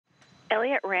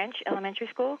Elliot Ranch Elementary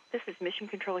School, this is Mission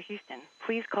Control Houston.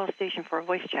 Please call station for a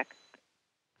voice check.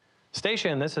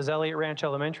 Station, this is Elliot Ranch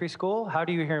Elementary School. How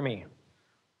do you hear me?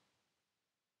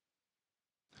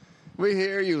 We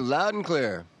hear you loud and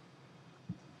clear.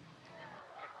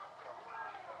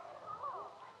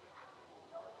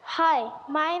 Hi,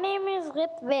 my name is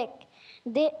Ritvik,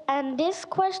 and this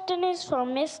question is from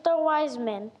Mr.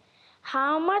 Wiseman.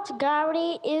 How much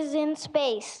gravity is in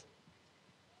space?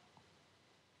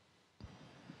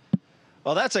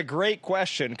 Well, that's a great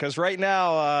question, because right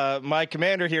now, my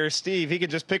commander here, Steve, he can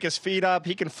just pick his feet up.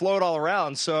 He can float all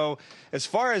around. So as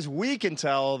far as we can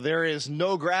tell, there is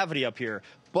no gravity up here.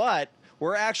 But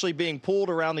we're actually being pulled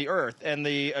around the Earth, and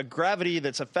the gravity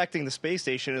that's affecting the space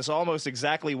station is almost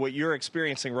exactly what you're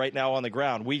experiencing right now on the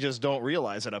ground. We just don't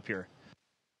realize it up here.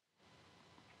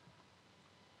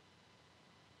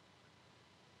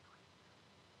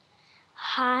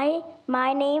 Hi,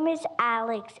 my name is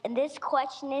Alex, and this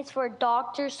question is for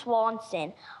Dr.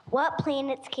 Swanson. What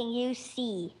planets can you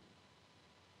see?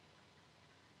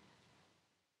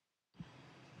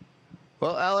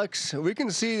 Well, Alex, we can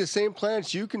see the same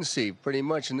planets you can see, pretty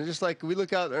much. And just like we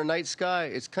look out at our night sky,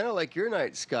 it's kind of like your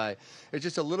night sky. It's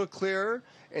just a little clearer,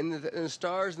 and the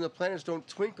stars and the planets don't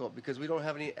twinkle because we don't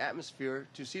have any atmosphere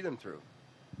to see them through.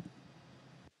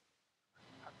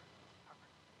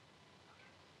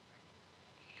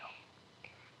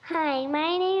 Hi,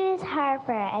 my name is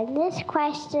Harper, and this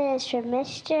question is for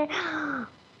Mr.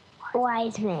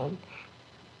 Wiseman.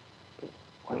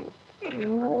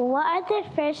 What are the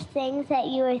first things that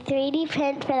you would 3D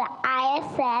print for the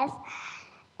ISS?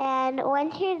 And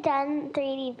once you're done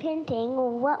 3D printing,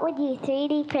 what would you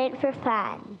 3D print for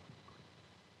fun?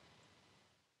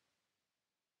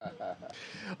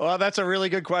 Well, that's a really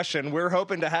good question. We're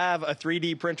hoping to have a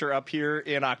 3D printer up here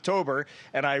in October,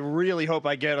 and I really hope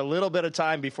I get a little bit of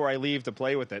time before I leave to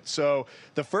play with it. So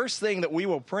the first thing that we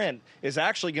will print is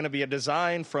actually going to be a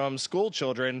design from school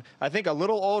children, I think a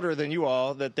little older than you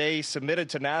all, that they submitted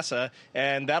to NASA,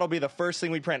 and that'll be the first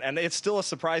thing we print. And it's still a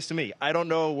surprise to me. I don't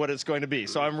know what it's going to be,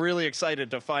 so I'm really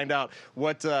excited to find out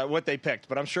what they picked,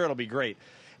 but I'm sure it'll be great.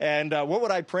 And what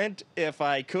would I print if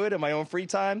I could in my own free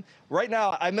time? Right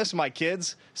now, I miss my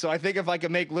kids, so I think if I could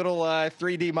make little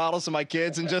 3D models of my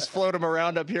kids and just float them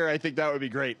around up here, I think that would be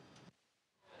great.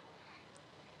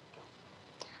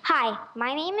 Hi,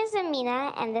 my name is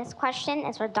Amina, and this question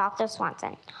is for Dr.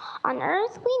 Swanson. On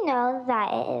Earth, we know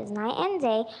that it is night and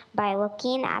day by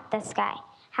looking at the sky.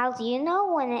 How do you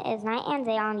know when it is night and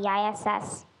day on the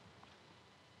ISS?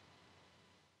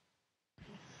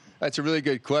 That's a really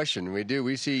good question. We do.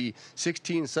 We see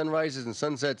 16 sunrises and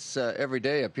sunsets every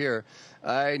day up here.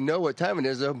 I know what time it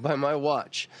is, though, by my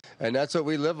watch. And that's what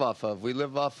we live off of. We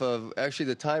live off of actually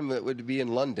the time that would be in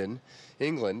London,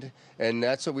 England. And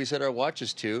that's what we set our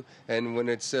watches to. And when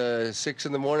it's 6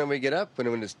 in the morning, we get up.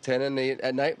 And when it's 10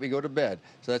 at night, we go to bed.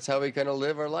 So that's how we kind of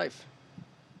live our life.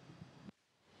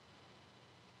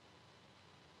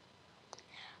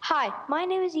 Hi, my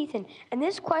name is Ethan, and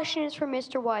this question is for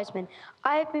Mr. Wiseman.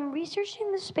 I have been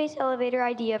researching the space elevator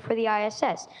idea for the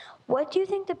ISS. What do you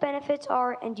think the benefits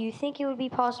are, and do you think it would be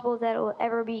possible that it will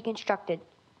ever be constructed?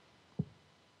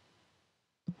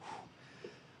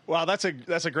 Wow, that's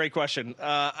a great question.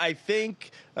 I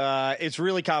think it's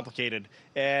really complicated,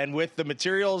 and with the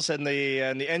materials and the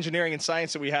engineering and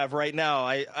science that we have right now,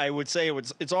 I would say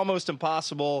it's almost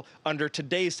impossible under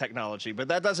today's technology. But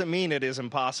that doesn't mean it is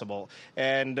impossible.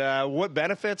 And what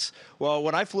benefits? Well,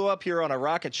 when I flew up here on a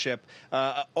rocket ship,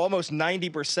 almost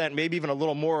 90%, maybe even a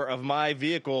little more, of my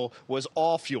vehicle was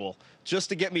all fuel, just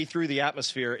to get me through the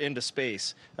atmosphere into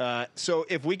space. So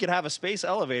if we could have a space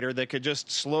elevator that could just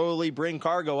slowly bring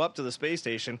cargo up to the space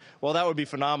station, well, that would be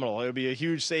phenomenal. It would be a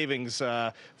huge savings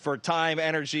for time,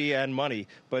 energy, and money.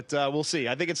 But we'll see.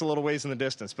 I think it's a little ways in the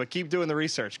distance. But keep doing the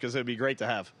research, because it would be great to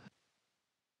have.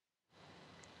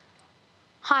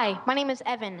 Hi, my name is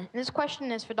Evan. This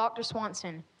question is for Dr.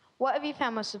 Swanson. What have you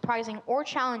found most surprising or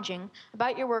challenging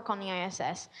about your work on the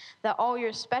ISS that all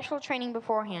your special training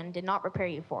beforehand did not prepare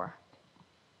you for?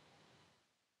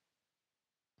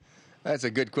 That's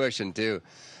a good question, too.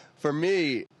 For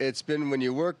me, it's been when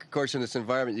you work, of course, in this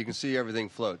environment, you can see everything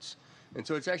floats. And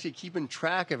so it's actually keeping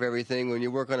track of everything when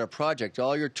you work on a project.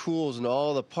 All your tools and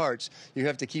all the parts, you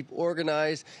have to keep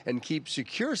organized and keep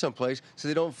secure someplace so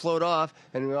they don't float off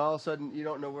and all of a sudden you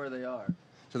don't know where they are.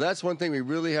 So that's one thing we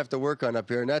really have to work on up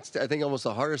here, and that's, I think, almost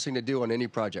the hardest thing to do on any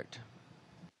project.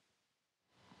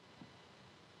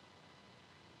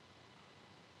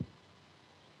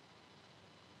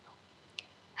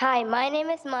 Hi, my name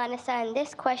is Manasa, and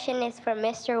this question is for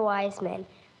Mr. Wiseman.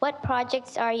 What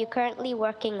projects are you currently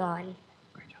working on?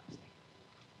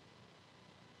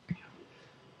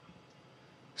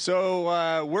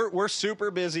 So we're super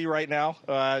busy right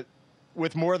now.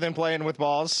 With more than playing with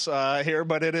balls here,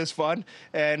 but it is fun.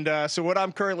 And so what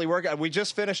I'm currently working on, we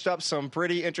just finished up some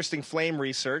pretty interesting flame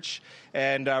research.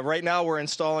 And right now we're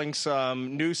installing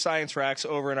some new science racks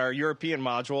over in our European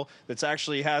module that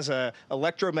actually has a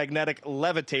electromagnetic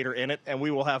levitator in it. And we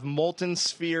will have molten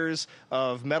spheres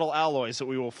of metal alloys that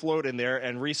we will float in there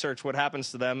and research what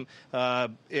happens to them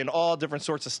in all different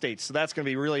sorts of states. So that's going to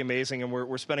be really amazing. And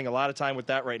we're spending a lot of time with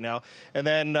that right now. And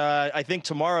then I think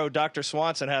tomorrow Dr.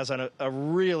 Swanson has a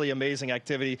really amazing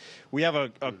activity. We have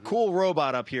a cool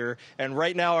robot up here, and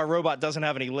right now our robot doesn't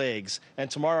have any legs. And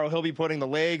tomorrow he'll be putting the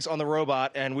legs on the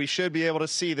robot, and we should be able to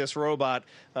see this robot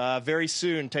very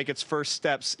soon take its first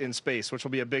steps in space, which will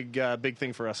be a big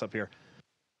thing for us up here.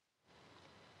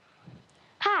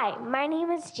 Hi, my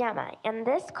name is Gemma, and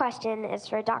this question is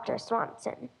for Dr.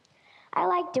 Swanson. I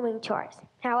like doing chores.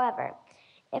 However,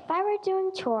 if I were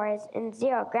doing chores in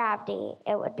zero gravity,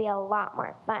 it would be a lot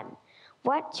more fun.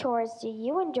 What chores do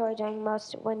you enjoy doing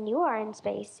most when you are in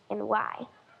space, and why?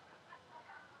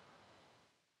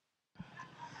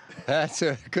 That's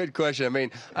a good question. I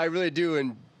mean, I really do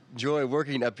enjoy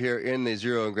working up here in the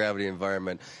zero gravity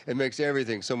environment. It makes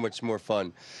everything so much more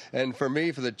fun. And for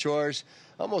me, for the chores,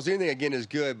 almost anything again is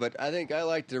good, but I think I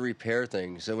like to repair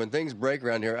things. So when things break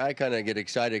around here, I kind of get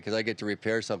excited because I get to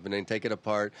repair something and take it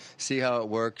apart, see how it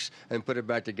works, and put it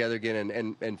back together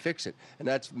again and fix it. And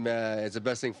that's it's the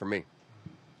best thing for me.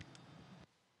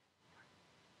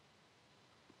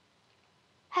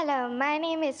 Hello, my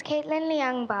name is Caitlin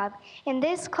Leung Bob, and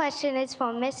this question is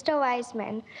for Mr.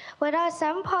 Wiseman. What are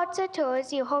some parts or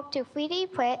tools you hope to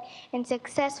 3D print and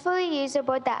successfully use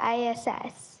aboard the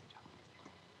ISS?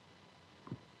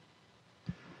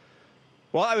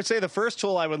 Well, I would say the first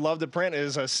tool I would love to print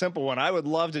is a simple one. I would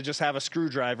love to just have a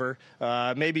screwdriver,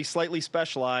 maybe slightly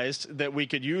specialized, that we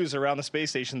could use around the space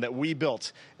station that we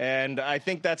built. And I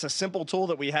think that's a simple tool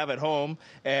that we have at home,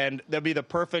 and that'd be the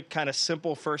perfect kind of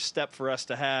simple first step for us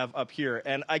to have up here.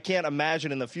 And I can't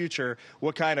imagine in the future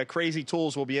what kind of crazy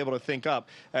tools we'll be able to think up.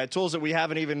 Tools that we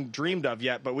haven't even dreamed of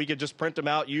yet, but we could just print them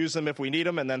out, use them if we need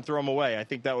them, and then throw them away. I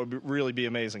think that would really be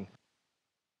amazing.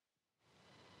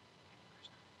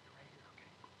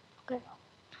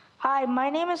 Hi, my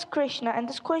name is Krishna, and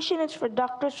this question is for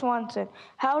Dr. Swanson.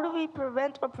 How do we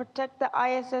prevent or protect the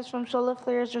ISS from solar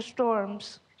flares or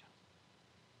storms?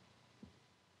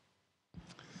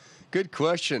 Good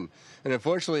question. And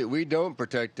unfortunately, we don't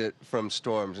protect it from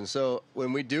storms. And so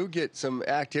when we do get some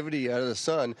activity out of the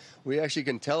sun, we actually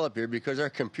can tell up here because our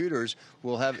computers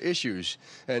will have issues.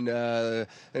 And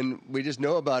we just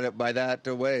know about it by that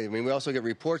way. I mean, we also get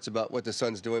reports about what the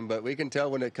sun's doing, but we can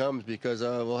tell when it comes because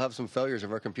we'll have some failures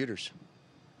of our computers.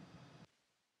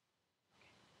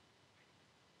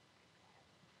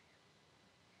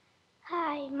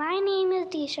 Hi, my name is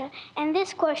Disha, and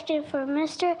this question for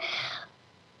Mr.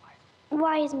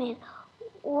 Wiseman.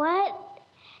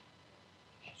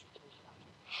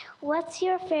 What's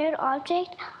your favorite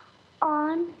object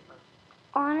on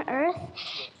Earth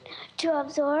to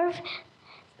observe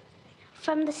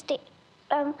from the station?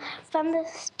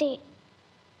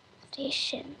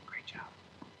 Great job.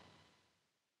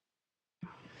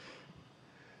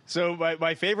 So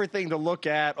my favorite thing to look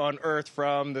at on Earth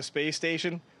from the space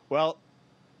station, well,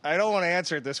 I don't want to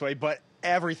answer it this way, but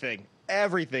everything.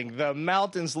 The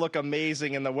mountains look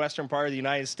amazing in the western part of the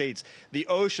United States. The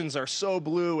oceans are so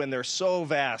blue and they're so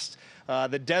vast.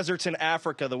 The deserts in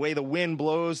Africa, the way the wind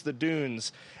blows the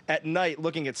dunes. At night,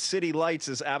 looking at city lights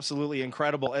is absolutely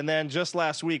incredible. And then just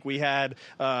last week, we had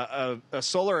a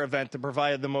solar event that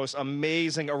provided the most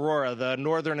amazing aurora. The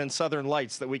northern and southern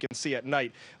lights that we can see at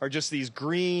night are just these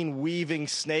green weaving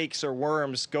snakes or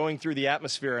worms going through the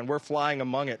atmosphere, and we're flying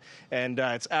among it. And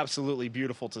it's absolutely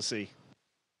beautiful to see.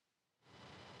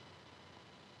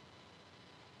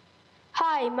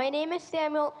 Hi, my name is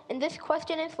Samuel, and this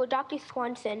question is for Dr.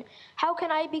 Swanson. How can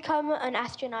I become an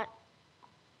astronaut?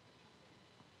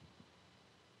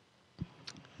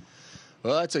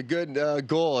 Well, that's a good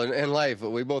goal in life.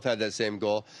 We both had that same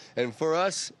goal. And for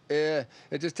us, it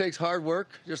just takes hard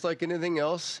work, just like anything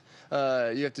else.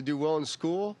 You have to do well in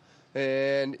school,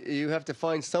 and you have to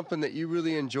find something that you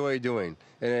really enjoy doing.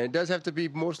 And it does have to be,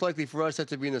 most likely for us, have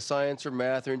to be in the science or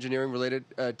math or engineering related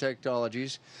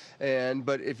technologies.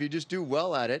 But if you just do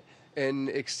well at it and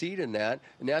exceed in that,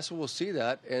 NASA will see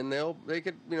that, and they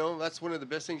could, that's one of the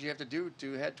best things you have to do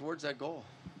to head towards that goal.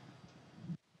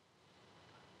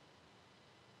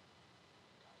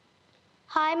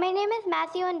 Hi, my name is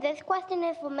Matthew, and this question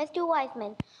is for Mr.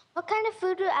 Wiseman. What kind of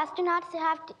food do astronauts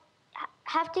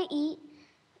have to eat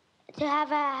to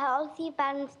have a healthy,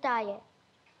 balanced diet?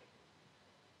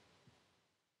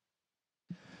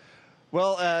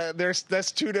 Well,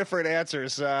 that's two different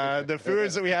answers. The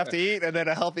foods that we have to eat and then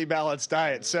a healthy, balanced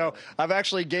diet. So I've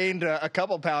actually gained a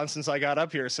couple pounds since I got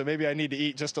up here, so maybe I need to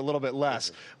eat just a little bit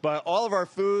less. But all of our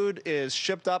food is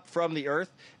shipped up from the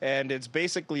earth, and it's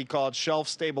basically called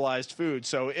shelf-stabilized food,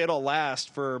 so it'll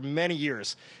last for many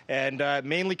years. And it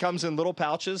mainly comes in little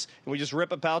pouches, and we just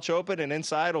rip a pouch open, and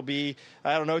inside will be,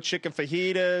 I don't know, chicken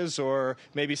fajitas or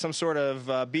maybe some sort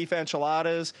of beef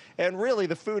enchiladas. And really,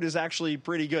 the food is actually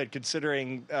pretty good, considering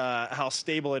how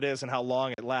stable it is and how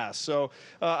long it lasts. So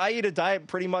I eat a diet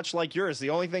pretty much like yours. The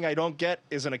only thing I don't get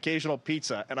is an occasional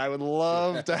pizza, and I would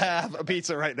love to have a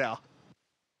pizza right now.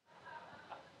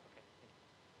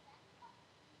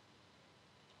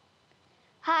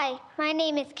 Hi, my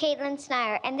name is Caitlin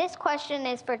Snyder, and this question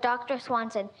is for Dr.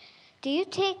 Swanson. Do you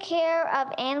take care of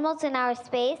animals in outer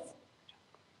space?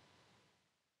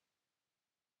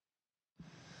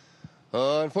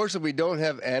 Unfortunately, we don't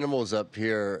have animals up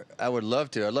here. I would love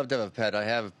to. I'd love to have a pet. I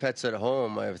have pets at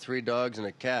home. I have 3 dogs and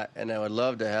a cat, and I would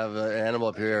love to have an animal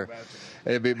up here.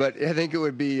 But I think it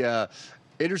would be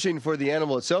interesting for the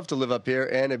animal itself to live up here,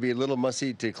 and it'd be a little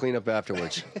messy to clean up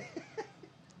afterwards.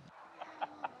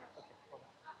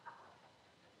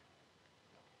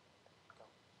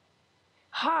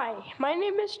 Hi, my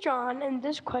name is John, and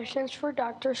this question is for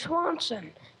Dr.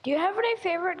 Swanson. Do you have any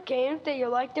favorite games that you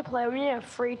like to play when you have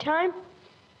free time?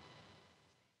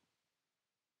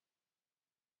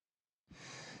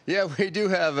 Yeah, we do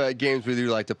have games we do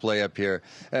like to play up here.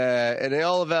 And they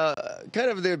all about,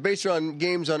 they're based on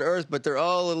games on Earth, but they're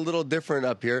all a little different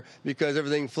up here because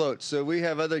everything floats. So we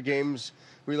have other games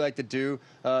we like to do.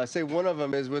 Say one of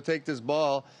them is we'll take this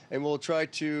ball and we'll try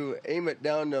to aim it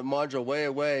down the module way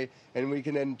away, and we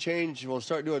can then change. We'll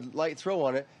start doing a light throw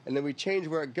on it, and then we change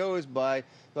where it goes by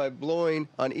blowing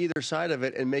on either side of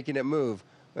it and making it move.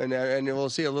 And we'll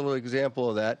see a little example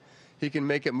of that. He can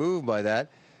make it move by that.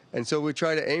 And so we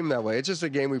try to aim that way. It's just a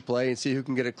game we play and see who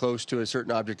can get it close to a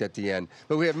certain object at the end.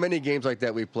 But we have many games like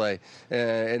that we play.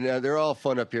 And they're all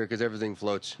fun up here because everything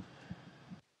floats.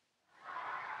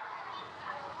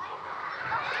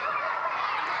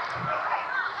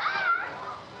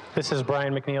 This is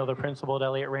Brian McNeil, the principal at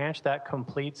Elliot Ranch. That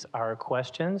completes our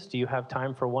questions. Do you have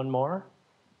time for one more?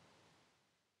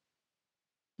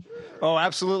 Oh,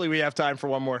 absolutely. We have time for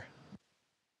one more.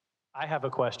 I have a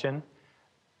question.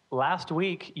 Last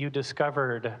week, you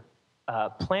discovered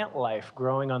plant life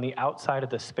growing on the outside of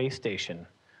the space station.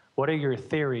 What are your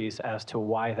theories as to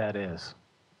why that is?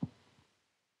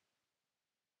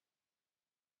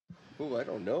 Oh, I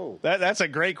don't know. That's a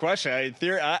great question.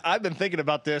 I've been thinking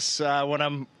about this when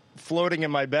I'm floating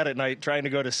in my bed at night trying to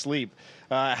go to sleep.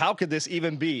 How could this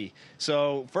even be?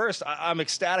 So first, I'm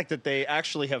ecstatic that they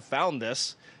actually have found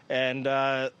this. And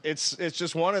it's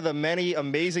just one of the many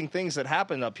amazing things that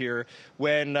happen up here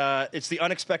when it's the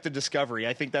unexpected discovery.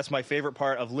 I think that's my favorite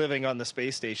part of living on the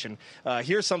space station.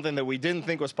 Here's something that we didn't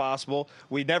think was possible.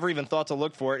 We never even thought to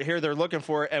look for it. Here they're looking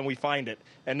for it, and we find it.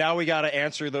 And now we got to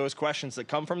answer those questions that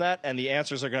come from that, and the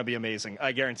answers are going to be amazing.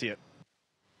 I guarantee it.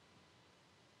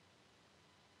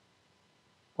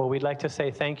 Well, we'd like to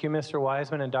say thank you, Mr.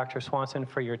 Wiseman and Dr. Swanson,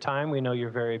 for your time. We know you're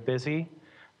very busy.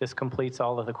 This completes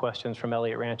all of the questions from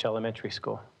Elliot Ranch Elementary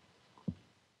School.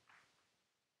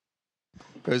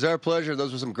 It was our pleasure.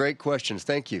 Those were some great questions.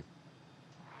 Thank you.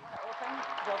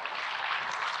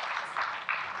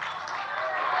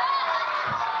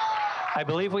 I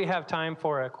believe we have time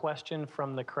for a question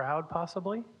from the crowd,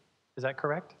 possibly. Is that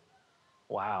correct?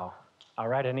 Wow. All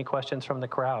right, any questions from the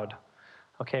crowd?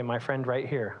 Okay, my friend right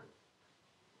here.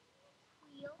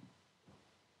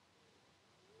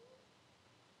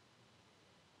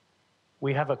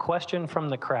 We have a question from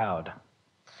the crowd.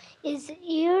 Is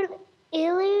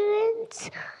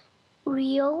aliens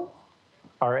real?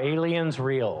 Are aliens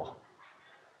real?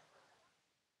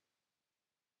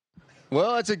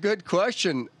 Well, it's a good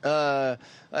question. I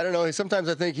don't know. Sometimes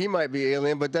I think he might be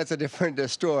alien, but that's a different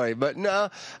story. But no,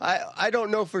 I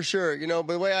don't know for sure. You know,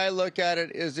 but the way I look at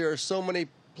it is there are so many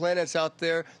planets out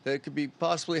there that could be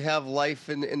possibly have life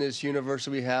in this universe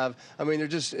that we have. I mean,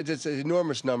 it's an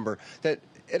enormous number that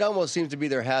it almost seems to be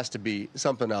there has to be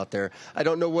something out there. I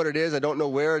don't know what it is. I don't know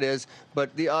where it is,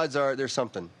 but the odds are there's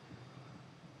something.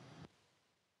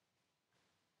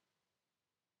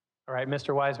 All right,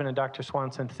 Mr. Wiseman and Dr.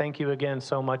 Swanson, thank you again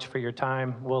so much for your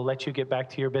time. We'll let you get back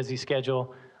to your busy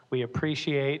schedule. We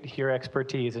appreciate your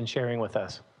expertise in sharing with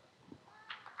us.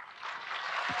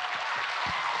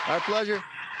 Our pleasure.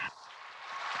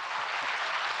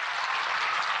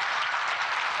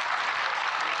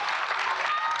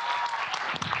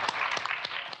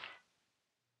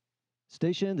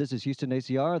 Station, this is Houston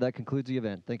ACR. That concludes the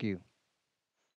event. Thank you.